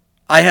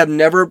 I have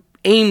never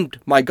aimed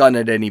my gun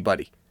at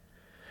anybody.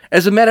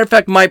 As a matter of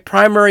fact, my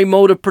primary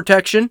mode of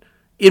protection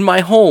in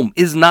my home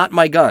is not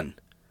my gun.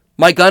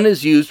 My gun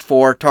is used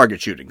for target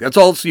shooting. That's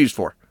all it's used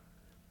for.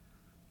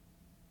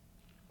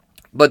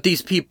 But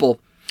these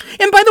people,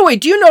 and by the way,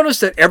 do you notice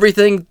that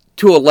everything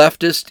to a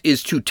leftist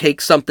is to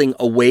take something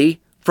away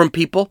from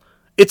people?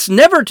 It's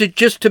never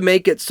to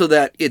make it so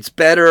that it's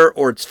better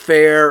or it's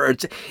fair.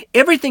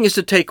 Everything is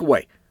to take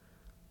away.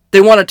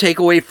 They want to take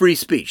away free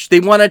speech.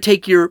 They want to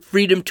take your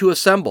freedom to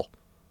assemble.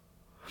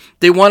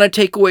 They want to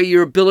take away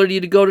your ability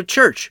to go to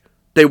church.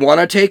 They want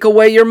to take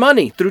away your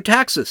money through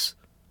taxes.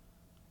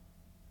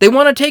 They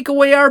want to take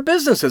away our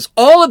businesses.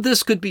 All of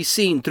this could be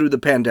seen through the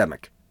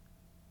pandemic.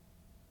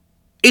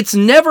 It's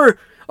never,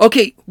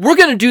 okay, we're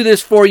going to do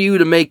this for you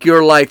to make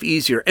your life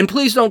easier. And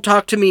please don't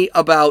talk to me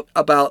about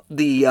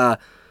the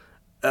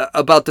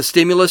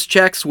stimulus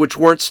checks, which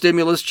weren't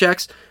stimulus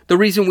checks. The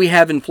reason we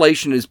have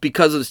inflation is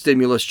because of the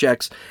stimulus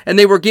checks. And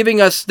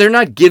they're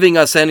not giving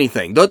us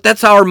anything.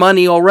 That's our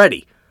money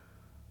already.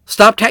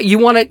 Stop. You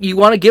want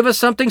to give us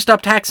something?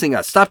 Stop taxing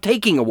us. Stop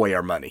taking away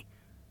our money.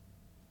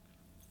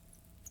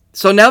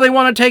 So now they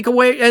want to take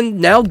away, and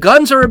now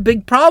guns are a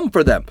big problem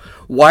for them.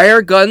 Why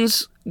are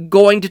guns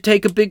going to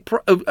take a big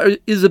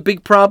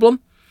problem?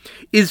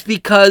 Is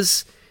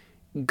because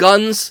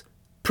guns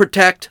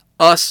protect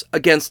us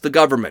against the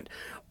government.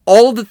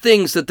 All the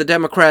things that the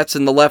Democrats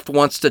and the left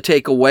wants to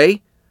take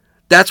away,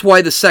 that's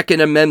why the Second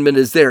Amendment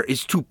is there,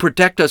 is to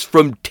protect us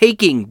from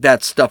taking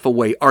that stuff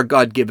away, our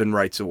God-given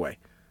rights away.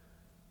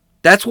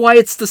 That's why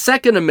it's the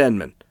Second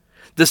Amendment.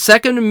 The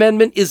Second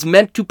Amendment is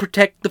meant to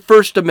protect the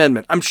First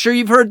Amendment. I'm sure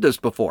you've heard this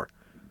before.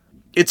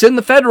 It's in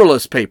the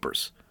Federalist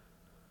Papers.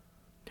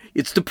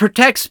 It's to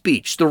protect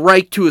speech, the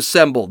right to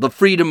assemble, the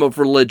freedom of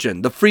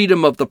religion, the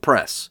freedom of the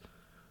press.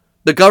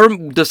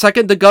 The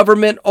second the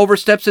government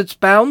oversteps its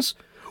bounds,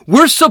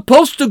 we're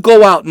supposed to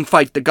go out and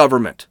fight the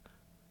government.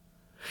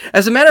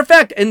 As a matter of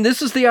fact, and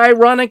this is the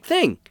ironic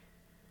thing,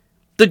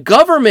 the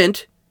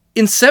government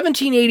in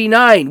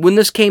 1789, when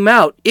this came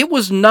out, it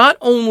was not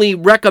only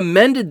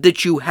recommended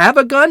that you have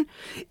a gun,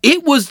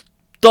 it was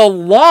the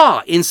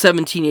law in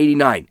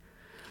 1789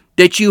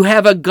 that you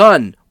have a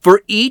gun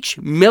for each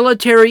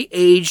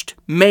military-aged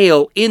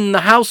male in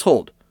the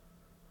household.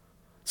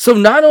 So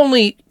not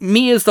only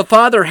me as the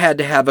father had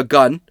to have a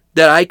gun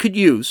that I could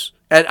use,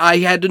 and I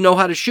had to know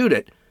how to shoot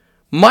it,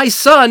 my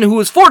son, who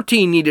was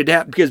 14, needed to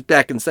have, because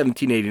back in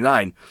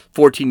 1789,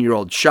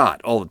 14-year-olds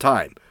shot all the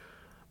time.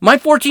 My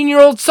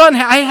 14-year-old son,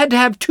 I had to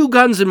have 2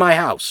 guns in my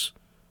house.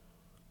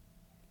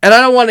 And I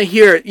don't want to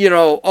hear,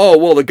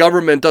 the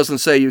government doesn't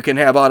say you can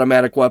have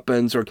automatic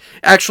weapons, or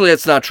actually,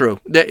 it's not true.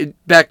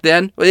 Back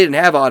then, they didn't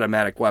have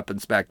automatic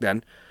weapons back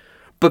then,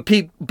 but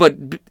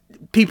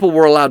people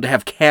were allowed to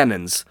have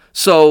cannons.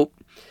 So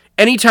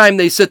anytime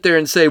they sit there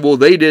and say, well,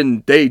 they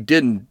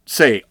didn't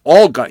say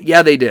all guns.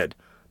 Yeah, they did.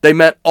 They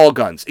meant all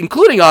guns,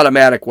 including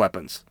automatic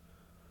weapons.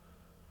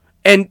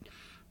 And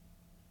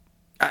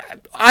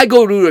I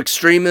go to an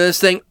extreme in this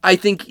thing. I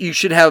think you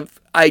should have,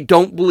 I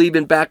don't believe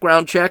in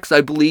background checks.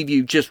 I believe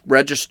you just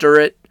register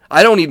it.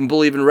 I don't even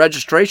believe in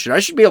registration. I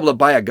should be able to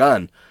buy a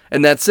gun,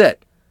 and that's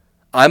it.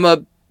 I'm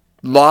a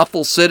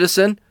lawful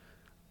citizen.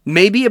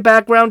 Maybe a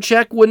background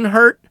check wouldn't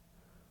hurt.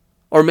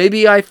 Or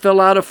maybe I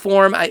fill out a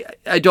form.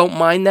 I don't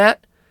mind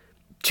that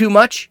too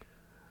much.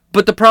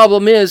 But the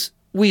problem is,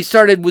 we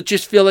started with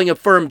just filling a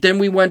form. Then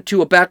we went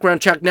to a background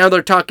check. Now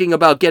they're talking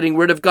about getting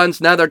rid of guns.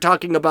 Now they're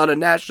talking about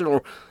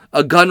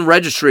a gun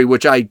registry,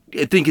 which I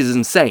think is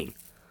insane.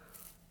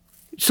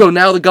 So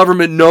now the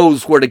government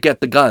knows where to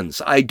get the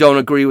guns. I don't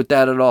agree with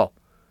that at all.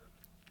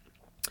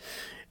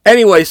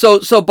 Anyway, so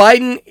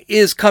Biden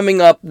is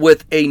coming up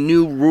with a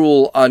new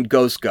rule on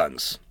ghost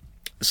guns.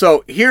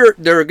 So here,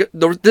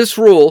 this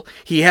rule,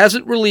 he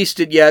hasn't released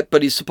it yet,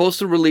 but he's supposed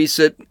to release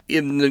it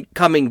in the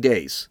coming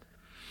days.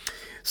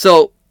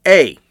 So,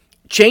 A,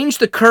 change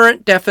the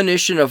current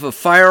definition of a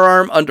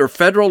firearm under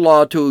federal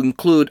law to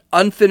include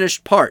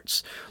unfinished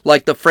parts,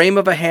 like the frame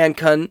of a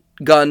handgun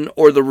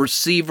or the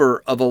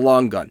receiver of a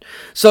long gun.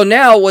 So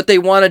now what they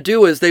want to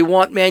do is they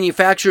want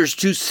manufacturers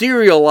to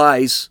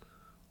serialize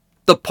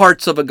the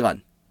parts of a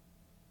gun.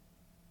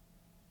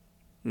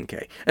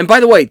 Okay. And by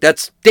the way,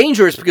 that's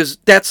dangerous because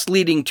that's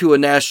leading to a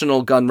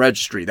national gun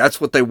registry.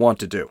 That's what they want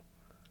to do.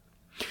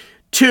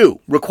 2,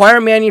 require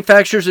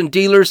manufacturers and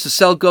dealers to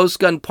sell ghost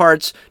gun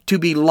parts to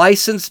be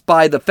licensed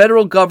by the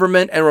federal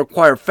government and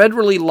require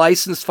federally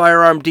licensed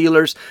firearm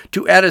dealers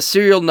to add a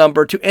serial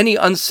number to any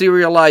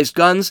unserialized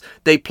guns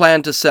they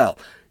plan to sell.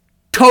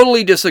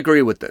 Totally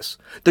disagree with this.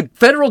 The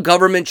federal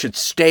government should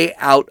stay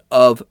out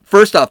of,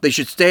 first off, they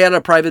should stay out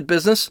of private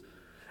business.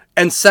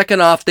 And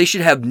second off, they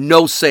should have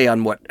no say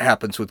on what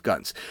happens with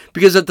guns.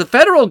 Because if the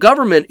federal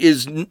government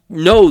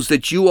knows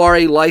that you are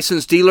a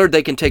licensed dealer,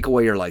 they can take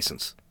away your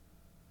license.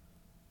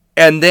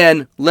 And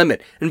then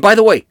limit. And by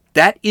the way,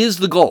 that is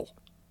the goal.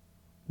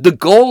 The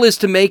goal is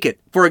to make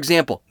it, for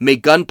example,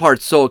 make gun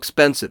parts so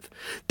expensive.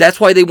 That's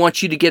why they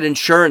want you to get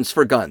insurance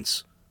for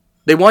guns.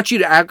 They want you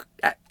to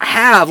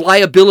have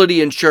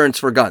liability insurance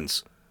for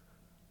guns.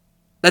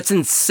 That's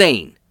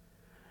insane.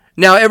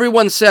 Now,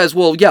 everyone says,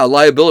 well, yeah,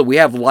 liability. We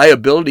have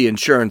liability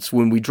insurance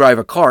when we drive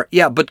a car.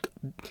 Yeah, but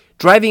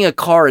driving a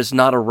car is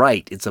not a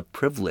right. It's a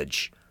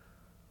privilege.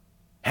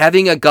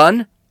 Having a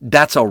gun,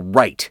 that's a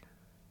right.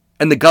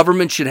 And the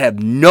government should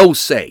have no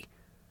say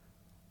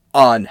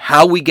on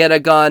how we get a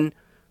gun,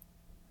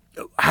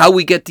 how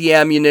we get the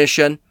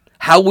ammunition,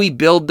 how we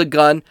build the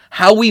gun,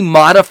 how we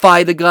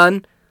modify the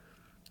gun.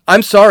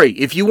 I'm sorry.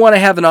 If you want to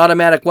have an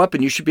automatic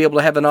weapon, you should be able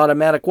to have an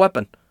automatic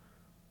weapon.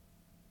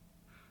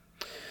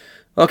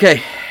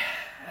 Okay,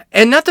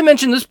 and not to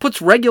mention this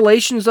puts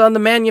regulations on the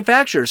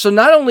manufacturer. So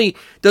not only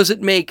does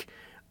it make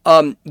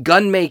gun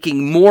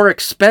making more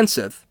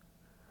expensive,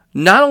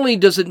 not only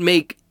does it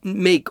make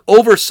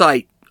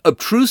oversight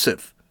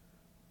obtrusive,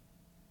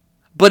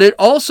 but it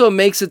also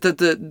makes it that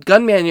the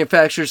gun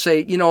manufacturers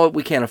say, you know what,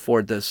 we can't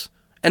afford this.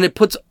 And it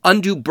puts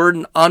undue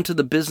burden onto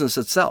the business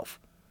itself.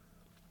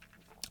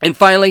 And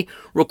finally,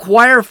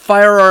 require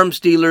firearms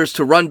dealers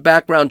to run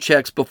background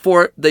checks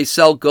before they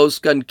sell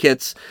ghost gun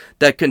kits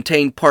that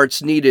contain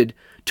parts needed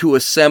to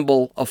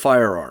assemble a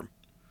firearm.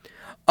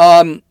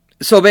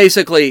 So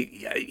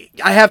basically,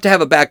 I have to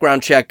have a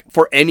background check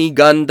for any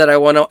gun that I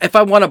want to. If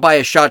I want to buy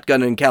a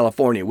shotgun in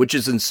California, which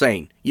is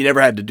insane, you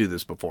never had to do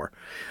this before,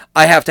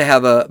 I have to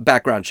have a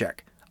background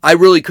check. I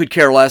really could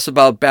care less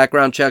about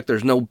background check.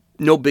 There's no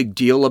big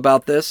deal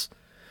about this.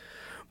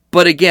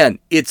 But again,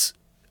 it's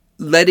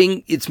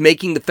putting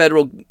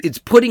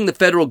the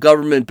federal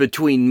government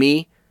between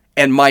me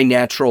and my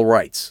natural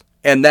rights.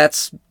 And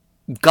that's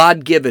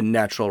God-given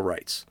natural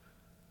rights.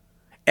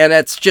 And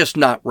that's just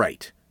not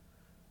right.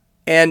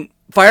 And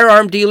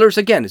firearm dealers,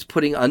 again, is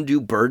putting undue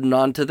burden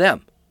onto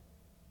them.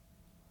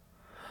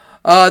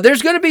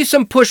 There's going to be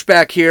some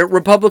pushback here.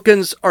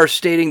 Republicans are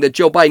stating that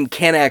Joe Biden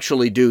can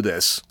actually do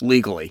this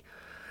legally.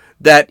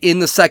 That in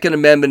the Second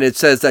Amendment it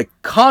says that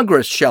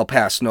Congress shall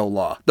pass no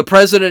law. The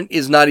president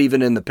is not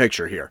even in the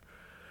picture here.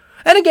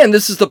 And again,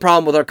 this is the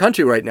problem with our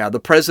country right now. The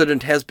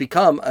president has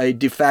become a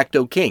de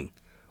facto king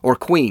or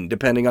queen,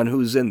 depending on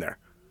who's in there.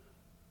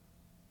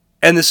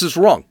 And this is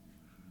wrong.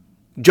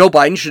 Joe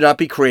Biden should not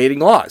be creating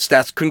laws.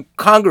 That's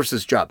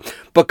Congress's job.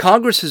 But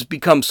Congress has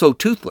become so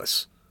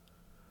toothless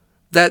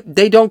that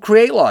they don't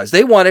create laws.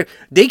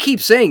 They keep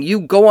saying, you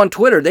go on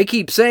Twitter, they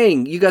keep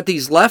saying, you got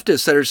these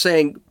leftists that are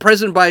saying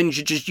President Biden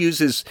should just use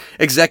his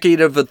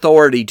executive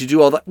authority to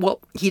do all that.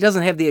 Well, he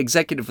doesn't have the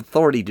executive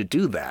authority to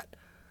do that.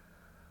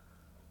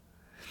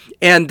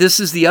 And this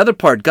is the other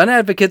part. Gun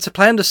advocates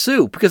plan to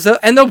sue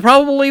and they'll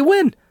probably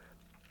win.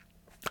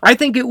 I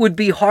think it would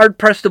be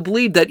hard-pressed to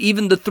believe that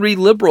even the three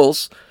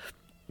liberals,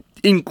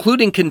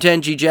 including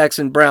Ketanji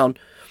Jackson Brown,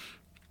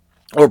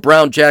 or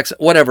Brown Jackson,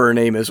 whatever her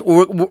name is,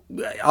 or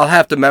I'll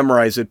have to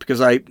memorize it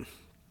because I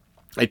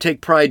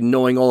take pride in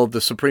knowing all of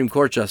the Supreme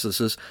Court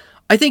justices.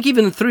 I think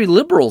even the three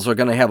liberals are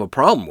going to have a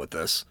problem with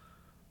this.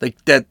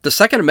 Like that, the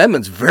Second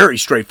Amendment's very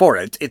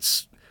straightforward.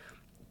 It's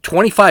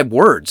 25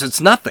 words.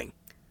 It's nothing.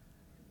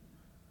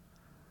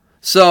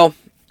 So,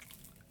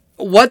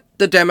 what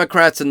the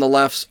Democrats and the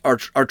lefts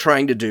are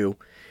trying to do,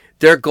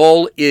 their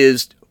goal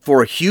is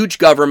for a huge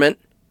government,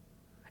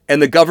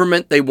 and the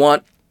government they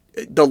want.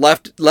 The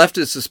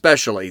leftists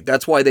especially,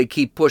 that's why they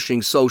keep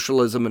pushing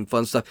socialism and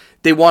fun stuff.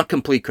 They want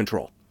complete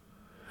control.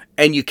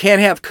 And you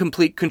can't have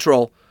complete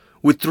control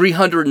with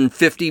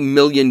 350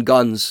 million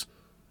guns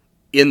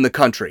in the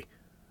country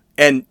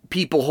and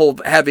people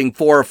having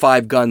 4 or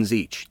 5 guns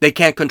each. They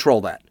can't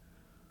control that.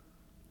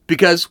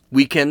 Because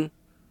we can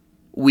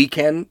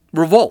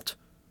revolt.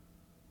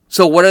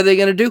 So what are they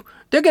going to do?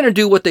 They're going to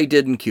do what they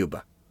did in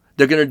Cuba.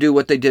 They're going to do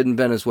what they did in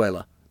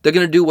Venezuela. They're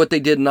going to do what they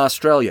did in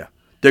Australia.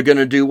 They're going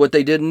to do what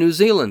they did in New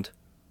Zealand.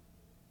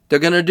 They're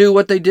going to do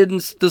what they did in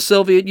the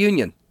Soviet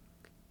Union.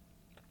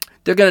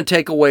 They're going to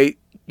take away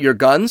your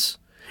guns,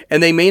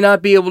 and they may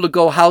not be able to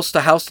go house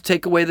to house to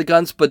take away the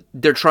guns, but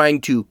they're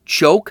trying to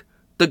choke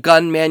the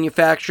gun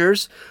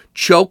manufacturers,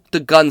 choke the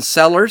gun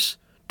sellers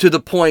to the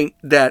point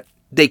that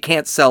they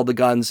can't sell the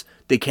guns,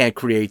 they can't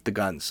create the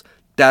guns.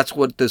 That's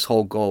what this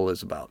whole goal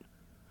is about.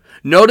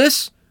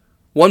 Notice,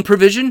 one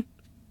provision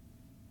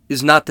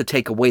is not to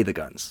take away the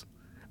guns.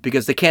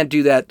 Because they can't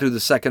do that through the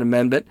Second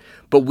Amendment,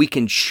 but we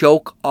can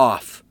choke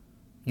off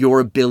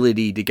your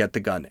ability to get the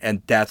gun,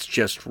 and that's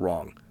just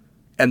wrong.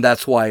 And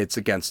that's why it's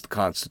against the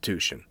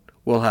Constitution.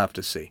 We'll have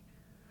to see.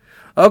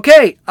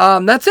 Okay,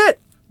 that's it.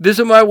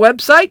 Visit my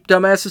website,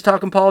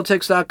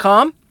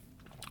 dumbassestalkingpolitics.com.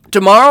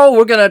 Tomorrow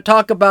we're going to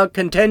talk about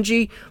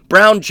Ketanji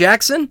Brown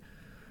Jackson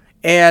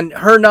and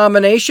her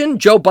nomination.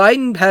 Joe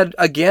Biden had,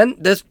 again,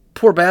 this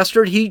poor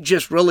bastard, he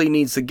just really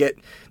needs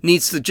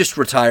to just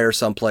retire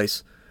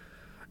someplace.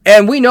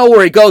 And we know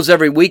where he goes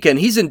every weekend.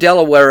 He's in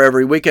Delaware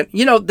every weekend.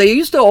 You know, they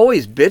used to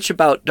always bitch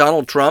about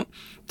Donald Trump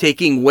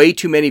taking way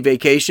too many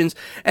vacations.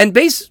 And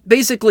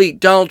basically,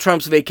 Donald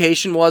Trump's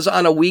vacation was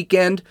on a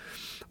weekend,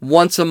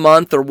 once a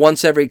month or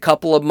once every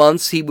couple of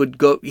months. He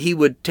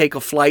would take a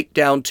flight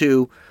down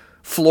to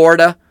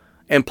Florida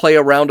and play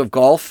a round of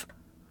golf.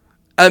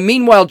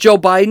 Meanwhile, Joe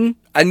Biden,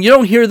 and you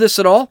don't hear this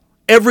at all,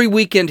 every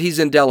weekend he's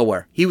in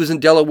Delaware. He was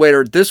in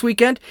Delaware this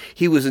weekend.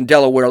 He was in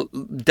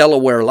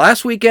Delaware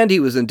last weekend.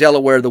 He was in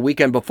Delaware the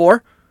weekend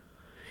before.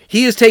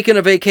 He is taking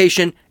a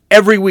vacation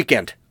every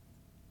weekend.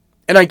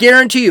 And I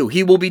guarantee you,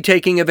 he will be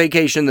taking a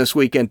vacation this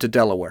weekend to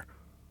Delaware.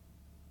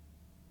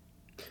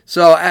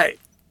 So,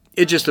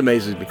 it just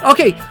amazes me.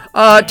 Okay,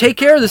 take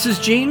care. This is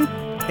Gene,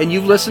 and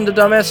you've listened to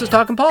Dumbasses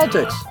Talking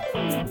Politics.